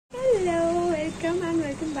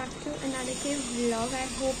welcome back to another vlog. I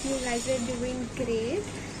hope you guys are doing great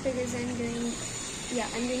because I'm doing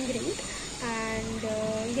great. And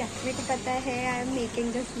मेरे को पता है I am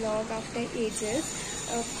making this vlog after ages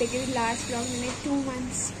because last vlog मैंने 2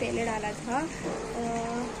 months पहले डाला था.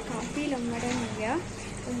 काफ़ी लंबा टाइम हो गया,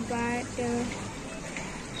 but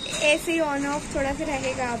ऐसे ही ऑन ऑफ थोड़ा सा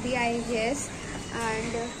रहेगा अभी I guess.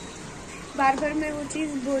 And बार बार मैं वो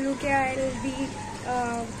चीज़ बोलूँ कि आई विल बी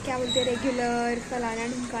क्या बोलते रेगुलर फलाना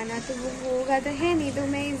ढुमकाना, तो वो होगा तो है नहीं, तो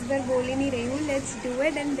मैं इस बार बोल ही नहीं रही हूँ. Let's do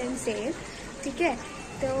it and then से, ठीक है.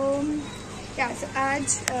 तो आज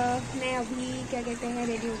मैं अभी क्या कहते हैं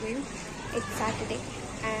रेडी हो गई हूँ. It's Saturday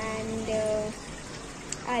and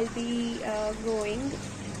I will be going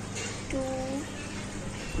to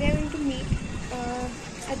to meet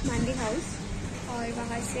at Mandi house, और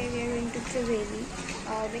वहाँ से वी आर गोइंग टू त्रिवेणी.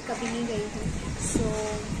 मैं कभी नहीं गई हूँ, सो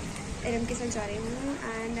एरम के साथ जा रही हूँ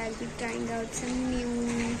and I will be trying out some new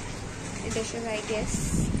dishes I guess.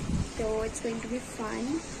 तो it's going to be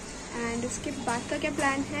fun. And उसके बाद का क्या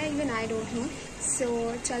प्लान है इवन आई डोंट नो. सो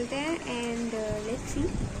चलते हैं एंड लेट्स सी.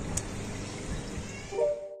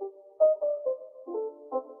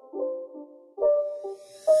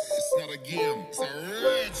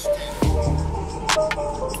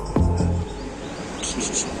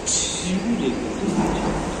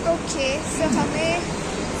 ओके, सो हमें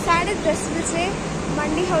 10:30 बजे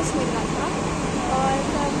मंडी हाउस मिलना था और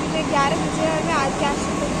मुझे 11 बजे, और मैं आज कैश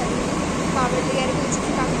से कर रही हूँ. बाबर वगैरह कुछ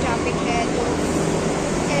काफ़ी ट्रैफिक है, तो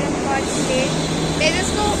एयरपोर्ट लेट. मेरे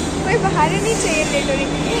उसको कोई बहाने नहीं चाहिए लेट होने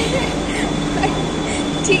के लिए.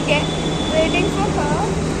 ठीक है, वेटिंग फॉर हर.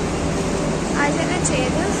 आ जाना चाहिए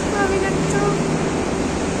था उसको अभी तक, तो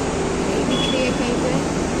नहीं दिख रही है कहीं पर.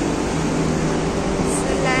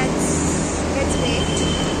 So let's wait.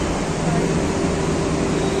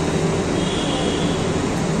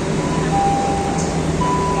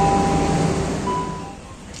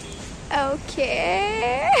 ओके,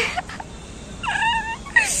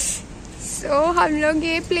 सो हम लोग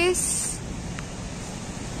ये प्लेस,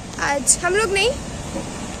 आज हम लोग नहीं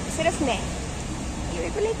सिर्फ मैं, ये मेरे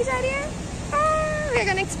को लेके जा रही है. We are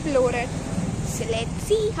gonna explore it. So let's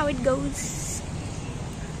see how it goes.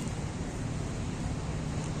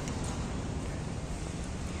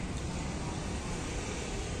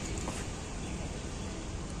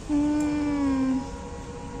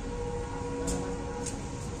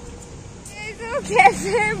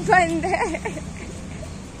 कैसे बंद है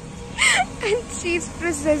and she's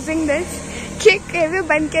processing this कि कैसे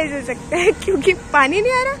बंद कैसे हो सकता है क्योंकि पानी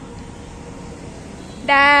नहीं आ रहा.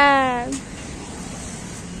 डैम,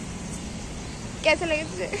 कैसे लगे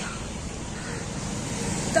तुझे?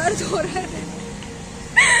 दर्द हो रहा है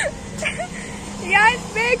यार,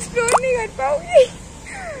 मैं एक्सप्लोर नहीं कर पाऊंगी.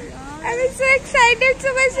 I was so excited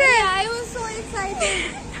सुबह से. I was so excited.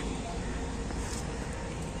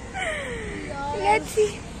 Let's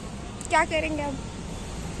see क्या करेंगे अब.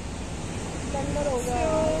 अंदर होगा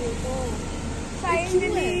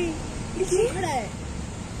फाइनली खड़ा है.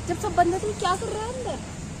 जब सब बंद है तो क्या कर रहा है अंदर?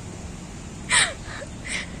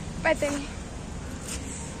 पता नहीं.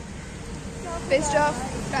 Pissed off,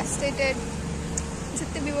 frustrated,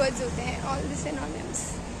 जितने भी words होते हैं, all the synonyms.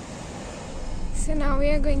 So now we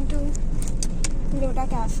are going to Lota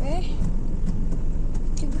cafe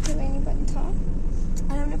क्योंकि त्रिवेणी बंद था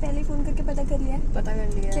और हमने पहले फोन करके पता कर लिया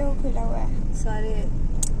कि वो खुला हुआ है. सारे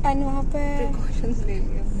एंड वहाँ पे प्रिकॉशंस ले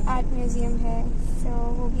लिए. आर्ट म्यूजियम है, सो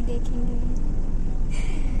वो भी देखेंगे.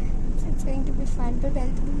 It's going to be fun. पर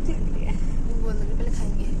पहले तो भूख लग रही है. वो बोल रहे पहले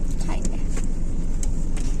खाएंगे.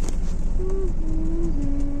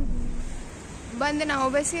 बंद ना हो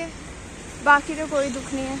बस ये, बाकी तो कोई दुख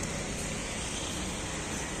नहीं है.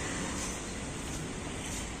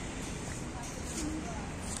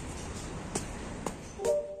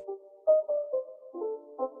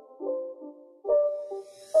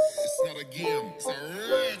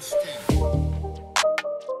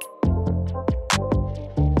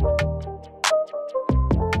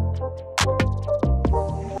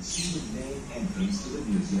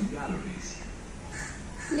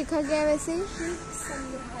 लिखा गया वैसे ही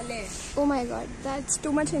संग्रहालय. Oh my God, that's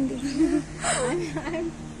too much Hindi. I'm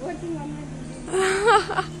working on my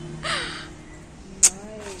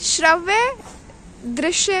श्रव्य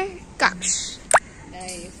दृश्य कक्ष.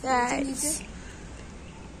 nice.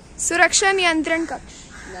 सुरक्षा नियंत्रण कक्ष.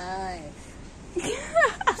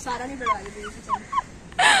 सारा नहीं बढ़ा रही.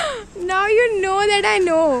 Now you know that I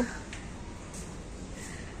know.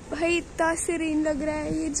 भाई इतना सीरीन लग रहा है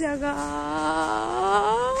ये जगह.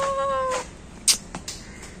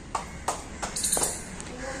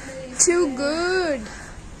 Too good.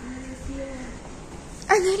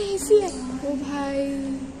 अंदर एसी है। ओ भाई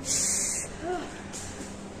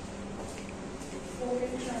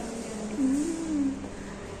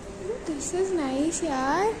दिस इज नाइस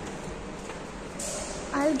यार।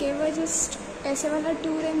 I'll give a just ऐसे वाला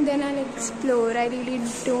tour and then I'll explore. I really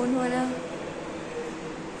don't wanna.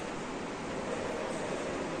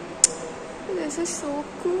 This is so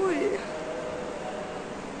cool.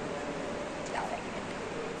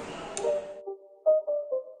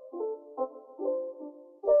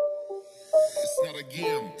 It's not a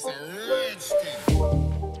game, it's a rich thing.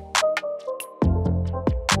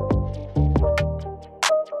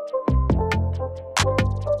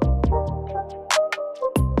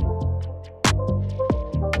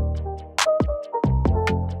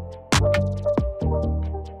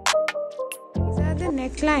 These are the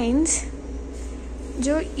necklines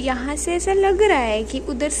जो यहाँ से ऐसा लग रहा है कि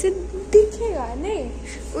उधर से दिखेगा नहीं,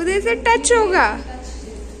 उधर से टच होगा,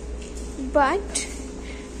 but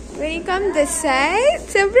when you come this side,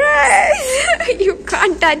 surprise, you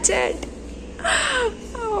can't touch it.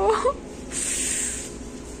 Oh.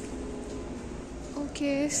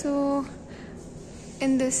 Okay, so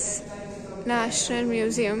in this National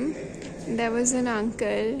Museum, there was an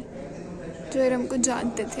uncle जो हमको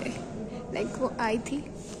जानते थे, like वो आई थी,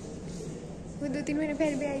 वो 2-3 महीने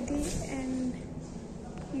पहले भी आई थी, and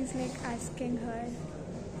he's like asking her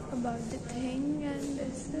about the thing, and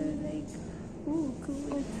this is like, ooh,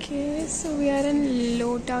 cool. Okay, so we are in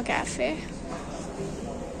Lota Cafe.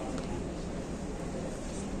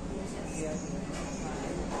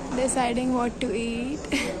 Deciding what to eat.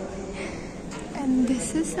 And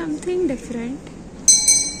this is something different.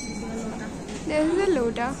 This is a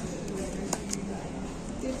Lota.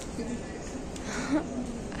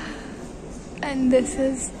 And this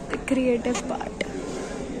is the creative part.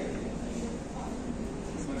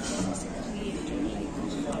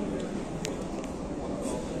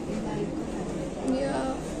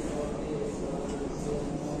 Yeah.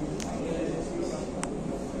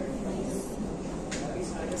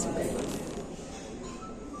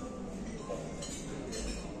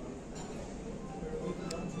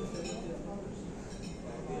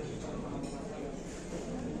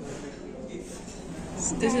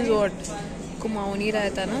 This is what kumaoni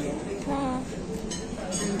रहता ना. हाँ.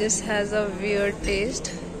 And this has a weird taste.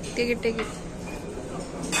 Take it, take it.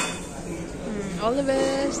 All the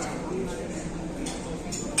best.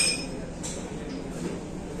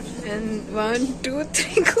 And 1, 2,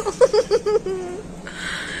 3, go.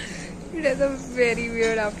 It has a very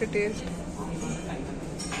weird aftertaste.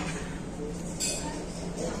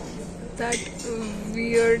 That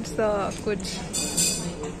weird सा कुछ.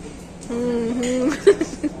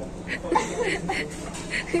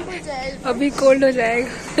 अभी cold हो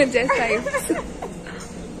जाएगा just time.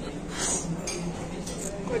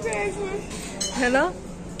 कुछ है इसमें. है ना.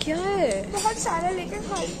 क्या है. बहुत सारा लेकिन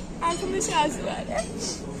आंखों में से आंसू आ रहे हैं.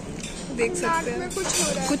 देख सकते में हैं कुछ हो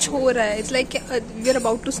रहा है. कुछ हो रहा है. It's like we are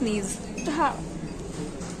about to sneeze. हाँ.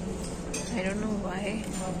 I don't know why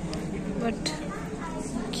but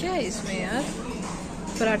क्या है इसमें यार.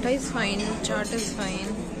 Paratha is fine. Chaat is fine.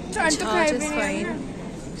 चाट तो खाई भी इज नहीं है. फाइन.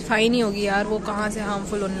 फाइन ही होगी यार. वो कहाँ से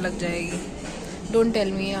हार्मफुल होने लग जाएगी. Don't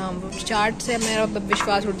tell me. हार्मफुल. चाट से मेरा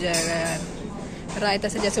विश्वास उठ जाएगा यार. रायता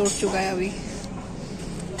से जैसे उठ चुका है अभी.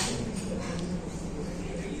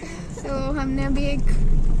 तो हमने अभी एक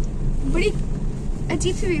बड़ी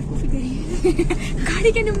अजीब सी बेवकूफ़ी करी है.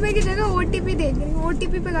 गाड़ी के नंबर की जगह OTP देख रही हूँ.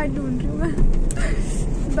 OTP पे गाड़ी ढूंढ रही हूँ मैं.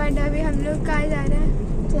 बट अभी हम लोग कहाँ जा रहे हैं.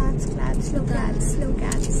 Slow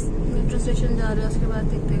claps. मेट्रो स्टेशन जा रहे हैं. उसके बाद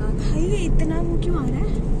देखते हैं. भाई ये इतना वो क्यों आ रहा है.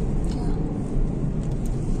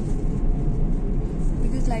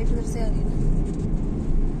 बिकॉज लाइट उधर से आ रही है.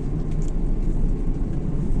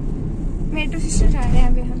 मेट्रो स्टेशन जा रहे हैं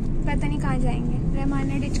अभी हम. पता नहीं कहाँ जाएंगे. रहमान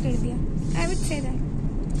ने डिच कर दिया. I would say that.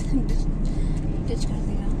 Ditch कर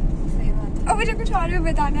दिया. सही बात है. और मुझे कुछ और भी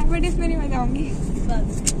बताना है बट इसमें नहीं बताऊंगी.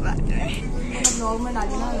 ब्लॉग में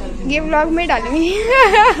डाली ना. ये व्लॉग में डालूंगी.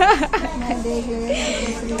 मैं देख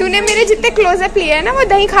रही. तूने मेरे जितने क्लोजअप लिए है ना वो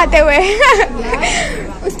दही खाते हुए.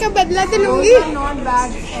 उसका बदला तो लूंगी. Not bad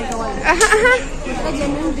at all. उसका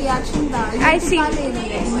जेन्युइन रिएक्शन था. आई सी.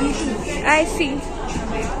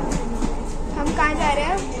 हम कहाँ जा रहे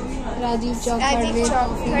हैं. राजीव चौक.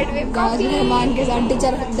 थर्ड वेव गाजी रहमान के साथ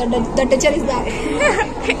द टीचर इज बैक.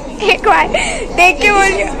 एक बार देख के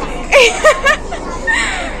बोलिए.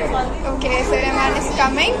 Okay so Rahman is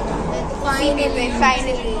coming. Finally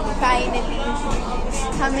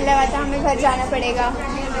हमें लगा था हमें घर जाना पड़ेगा.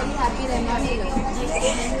 हैप्पी रहमान.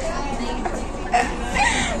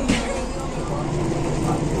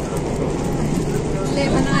 ले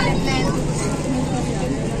बना ले plan.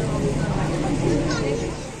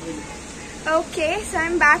 Okay, so I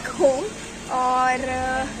am back home और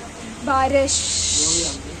बारिश,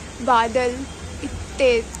 बादल इतने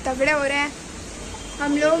तगड़े हो रहे हैं।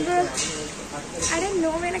 हम लोग अरे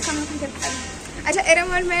नो मैंने कम करता। अच्छा,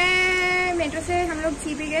 एरमोल में मेट्रो से हम लोग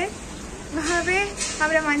सीपी गए, वहाँ पे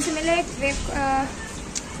हम रमान से मिले एक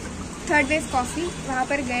थर्ड वेव कॉफ़ी, वहाँ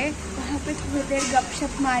पर गए, वहाँ पे थोड़ी देर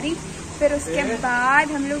गपशप मारी, फिर उसके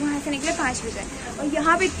बाद हम लोग वहाँ से निकले 5 बजे। और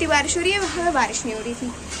यहाँ पे इतनी बारिश हो रही है, वहाँ पे बारिश नहीं हो रही थी,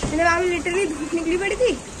 मतलब वहाँ पे लिटरली धूप निकली पड़ी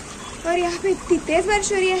थी और यहाँ पे इतनी तेज़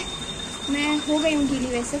बारिश हो रही है। मैं हो गई हूँ गीली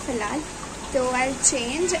वैसे फ़िलहाल, तो आई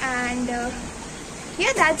चेंज एंड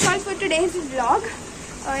या that's all for today's vlog.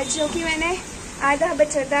 और जो कि मैंने आधा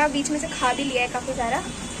बचा बीच में से खा भी लिया है काफ़ी सारा।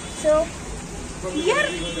 सो यार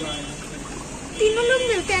तीनों लोग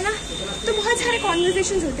मिलते हैं ना तो बहुत सारे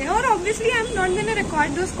कॉन्वर्जेशंस होते हैं, और obviously I am not gonna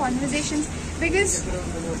record those conversations because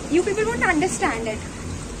you people won't understand it.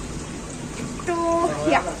 तो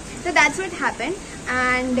या, so that's what happened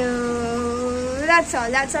and that's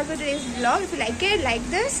all for today's vlog. If you like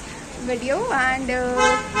this video and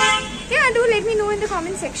yeah, do let me know in the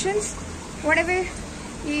comment sections whatever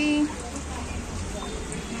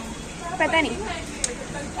पता नहीं,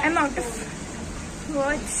 I'm out of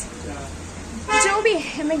words। जो भी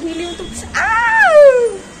है, मैं गीली हूँ तो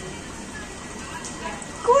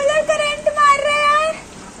कूलर करंट मार रहा है यार,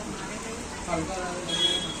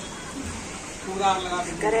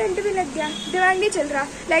 करंट भी लग गया, दिमाग नहीं चल रहा।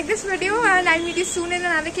 Like this video and I meet you soon in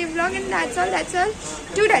another के vlog and that's all.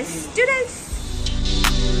 Toodles.